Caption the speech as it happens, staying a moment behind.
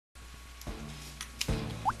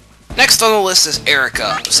Next on the list is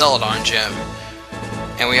Erika, the Celadon Gym.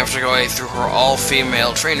 And we have to go through her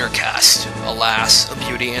all-female trainer cast. Alas, a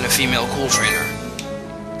beauty and a female cool trainer.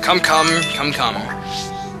 Come.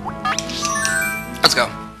 Let's go.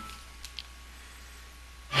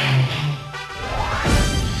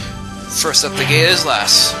 First up the gate is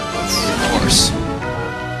Lass, of course.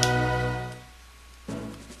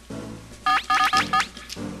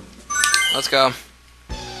 Let's go.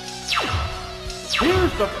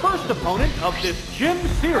 Here's the first opponent of this gym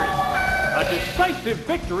series. A decisive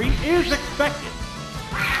victory is expected.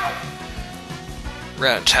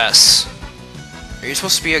 Rattata. Are you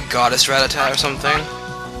supposed to be a goddess Rattata or something?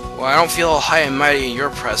 Well, I don't feel all high and mighty in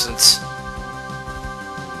your presence.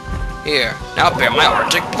 Here, now bear my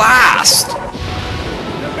Arctic Blast! The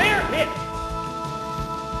bear hit!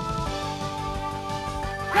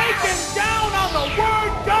 Taken down on the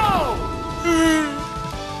word go!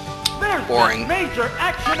 There's Boring. major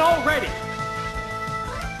action already!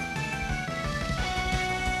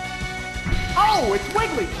 Oh, it's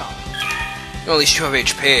Wigglytuff! Well, at least you have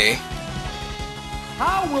HP.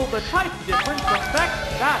 How will the type difference affect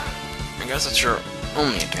that? I guess that's your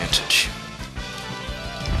only advantage.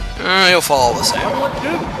 You'll fall the same. What would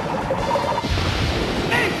do?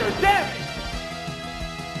 Major damage!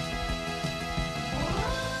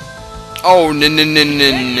 Oh, no.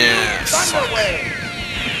 Thunder Wave!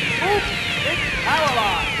 Oops, it's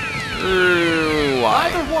paralyzed! Why?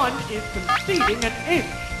 Either one is conceding an inch.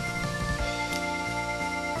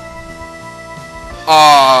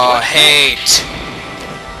 Oh, hate.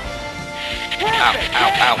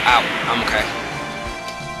 Ow. I'm okay.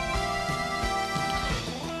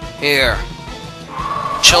 Here.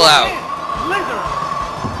 Chill out. Blizzard!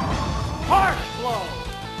 Harsh blow!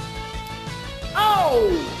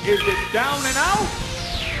 Oh! Is it down and out?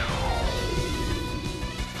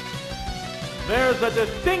 There's a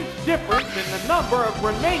distinct difference in the number of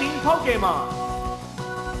remaining Pokémon.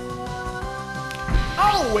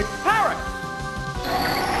 Oh, it's Paris!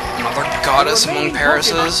 Another goddess The among remaining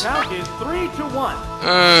Parises. Pokémon count is 3-1.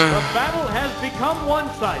 The battle has become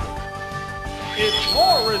one-sided. It's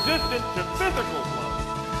more resistant to physical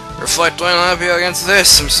blows. Reflect on happy against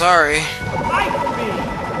this, I'm sorry. Ice Beam!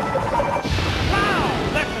 Wow,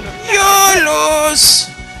 that's an effective YOLOs!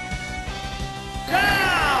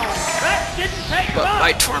 down! That didn't take But much!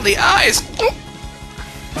 I tore the eyes.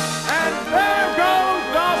 And there goes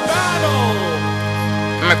the battle!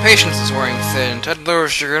 My patience is wearing thin. Ted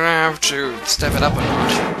Lewis, you're gonna have to step it up a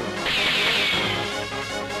notch.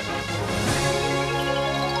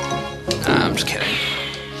 Nah, I'm just kidding.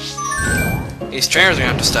 These trainers are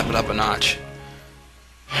gonna have to step it up a notch.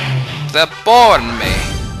 They're boring me.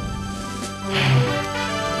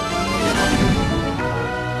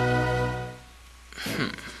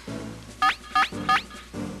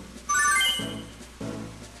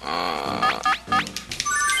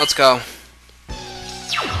 Let's go.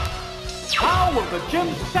 How will the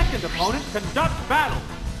gym's second opponent conduct battle?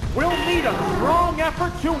 We'll need a strong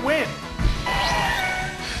effort to win.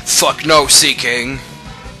 Fuck no, Sea King.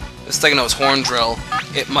 This thing knows Horn Drill.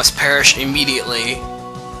 It must perish immediately.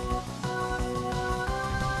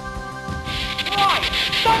 Right,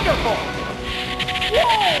 Thunderbolt!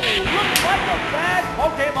 Whoa, looks like a bad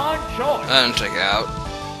Pokemon choice. That didn't take it out.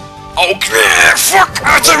 Okay, fuck,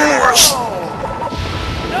 that's even worse! Oh.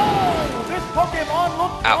 No, this Pokemon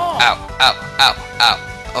looks Ow.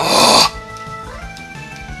 Oh!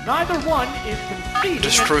 Neither one is conceding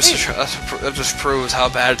Just an proves inch. that just proves how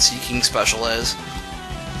bad Sea King Special is.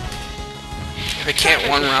 If it can't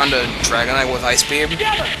one round a Dragonite with Ice Beam,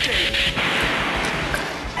 Devastating!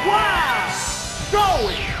 Wow!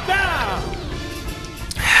 Going down!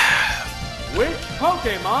 Which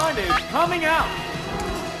Pokemon is coming out?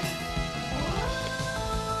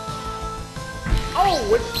 Oh,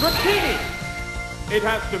 it's Dratini! It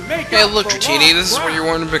has to make hey, up look, for Dratini, lost this is what ground. you're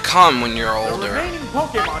going to become when you're The older. remaining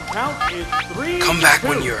Pokemon count is 3 Come back to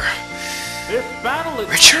when 2. you're This battle is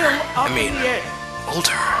richer. still up I mean, in the air.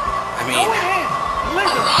 older. I Going mean, in!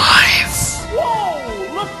 Blizzard! alive.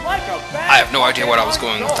 Whoa! Looks like a bad I have no idea what I was Pokemon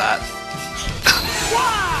going with that.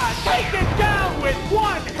 Wow! Take it down with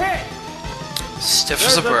one hit! Stiff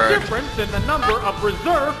There's as a bird. difference in the number of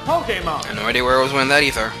reserve Pokemon. I have no idea where I was winning that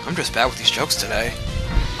either. I'm just bad with these jokes today.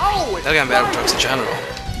 Oh, it's I think I'm bad with Fire. jokes in general.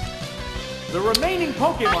 The remaining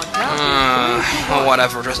Pokemon count is 3 to Well, 1.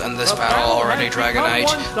 whatever, just end this The battle already, has become Dragonite.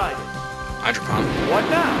 one-sided. Hydropump. What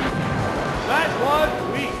now? That was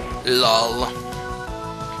weak. Lol.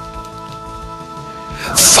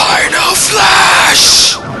 Final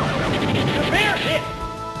Flash! The bear hit.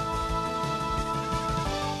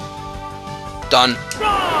 Done.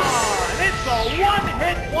 Gone! It's a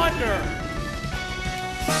one-hit wonder.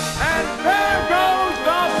 And there goes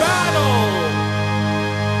the battle.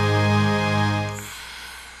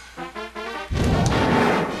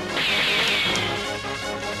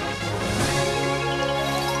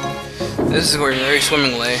 This is going very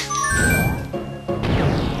swimmingly.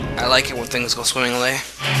 I like it when things go swimmingly.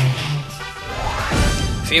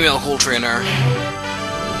 Female cool trainer.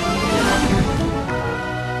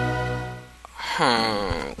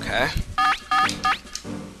 Okay.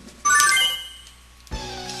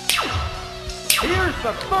 Here's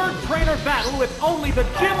the third trainer battle with only the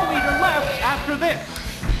gym leader left after this.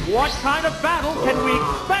 What kind of battle can we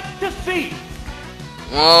expect to see?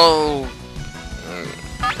 Well,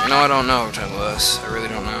 no, I don't know, Chunkless. I really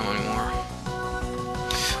don't know anymore.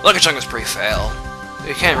 Lucky Chunk is pretty fail.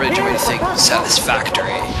 You can't really do anything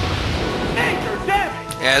satisfactory. Major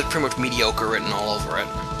damage! Yeah, it's pretty much mediocre written all over it.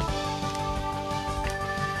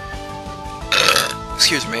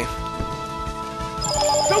 Excuse me.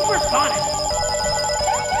 Supersonic!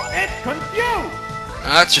 It's confused!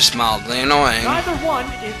 That's just mildly annoying. Neither one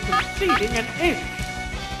is conceding an inch.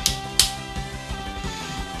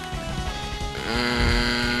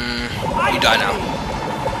 You die now.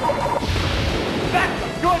 That's a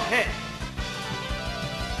good hit.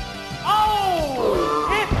 Oh!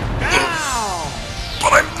 It's down!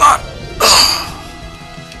 But I'm not.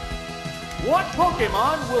 What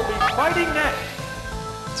Pokemon will be fighting next?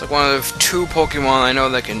 It's like one of two Pokemon I know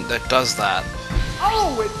that does that.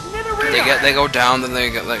 Oh, it's Nidorina! They go down, then they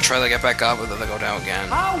try to get back up, and then they go down again.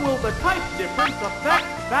 How will the type difference affect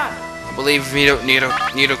that? I believe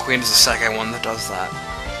Nidoqueen is the second one that does that.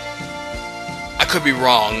 I could be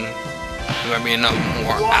wrong. There might be enough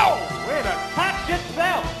more. Ow! It attacked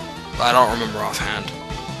itself! But I don't remember offhand.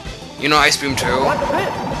 You know Ice Beam too? What's this?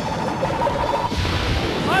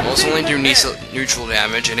 Well, it's only do neutral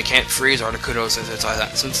damage, and it can't freeze Articuno since it's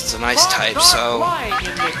an ice type, so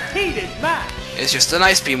it's just an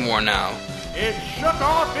Ice Beam more now. It shook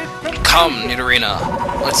off its confusion. Come, Nidorina.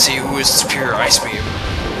 Let's see who is superior Ice Beam.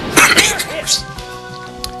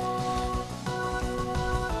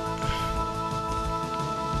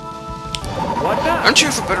 What now? Aren't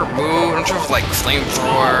you for better move? Aren't you for like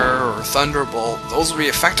Flamethrower or Thunderbolt? Those would be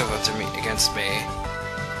effective against me.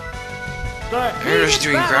 You're just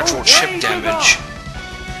doing gradual chip damage.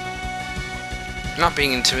 Not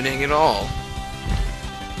being intimidating at all.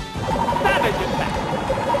 Savage attack.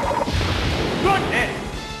 Goodness.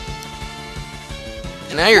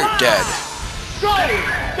 And now you're dead. Going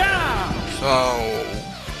down. So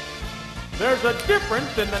There's a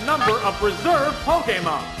difference in the number of reserve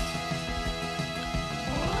Pokemon.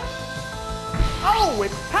 Oh,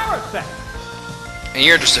 it's Parasect. and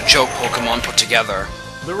you're just a joke Pokemon put together.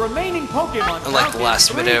 The remaining Pokemon Unlike the count last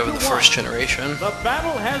is minute of 3 the to first 1. generation. The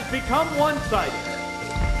battle has become one-sided.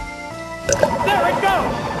 There it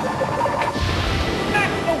goes!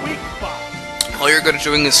 That's the weak spot! All you're good at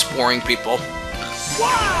doing is sporing people.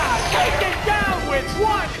 Wow! Take it down with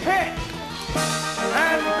one hit!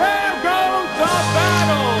 And there goes the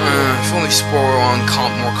battle! If only spore on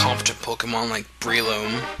more competent Pokemon like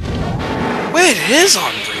Breloom. Wait, it is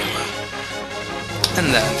on Breloom! And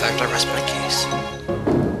then, in fact, I rest my case.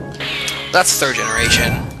 That's third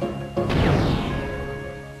generation.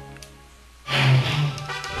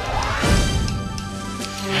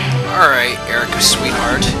 Alright, Erika,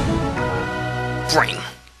 sweetheart. Bring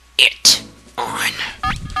it on.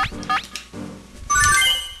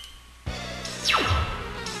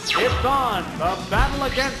 It's on! The battle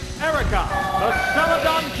against Erika, the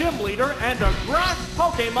Celadon gym leader and a grass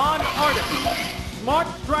Pokemon artist. Smart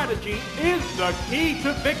strategy is the key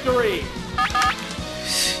to victory.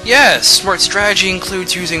 Yes, smart strategy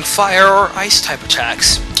includes using fire or ice type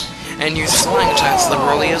attacks, and use flying attacks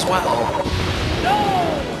liberally as well.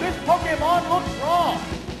 No! This Pokemon looks wrong!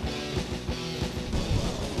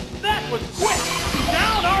 That was quick!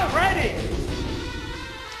 Down already!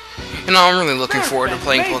 You know, I'm really looking forward to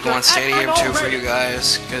playing Pokemon Stadium 2 for you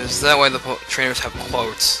guys, because that way the trainers have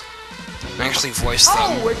quotes, and actually voice them.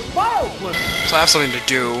 Oh, it's Bioflip! So I have something to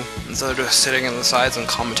do, instead of just sitting on the sides and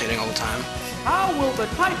commentating all the time. How will the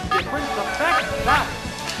type difference affect that?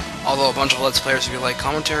 Although a bunch of Let's Players will be like,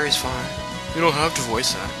 commentary is fine. You don't have to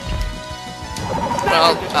voice that.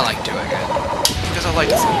 Well, I like doing it, because I like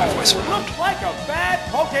to throw my voice around. Looks like a bad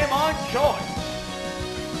Pokemon choice.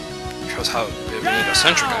 Shows how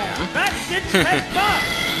egocentric I am. That gets messed up!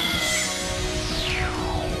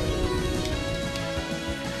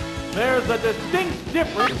 There's a distinct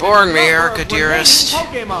difference. You're boring me, in the number Erika, of dearest.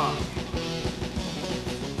 remaining Pokemon.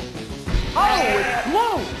 Oh, it's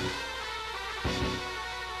Gloom!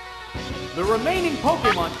 The The remaining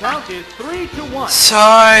Pokemon count is 3-1.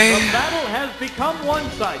 Sigh. The battle has become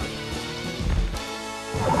one-sided.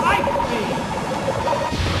 Ice Beam!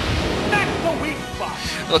 That's the weak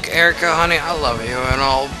spot! Look, Erika, honey, I love you and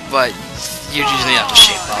all, but you just need to have to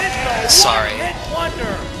shape up. Sorry. It's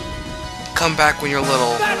wonder! Come back when you're a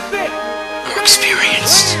little That's it! more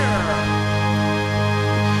experienced.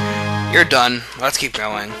 You're done. Let's keep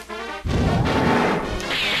going.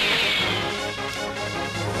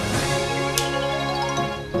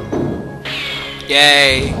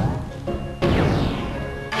 Yay. Yeah,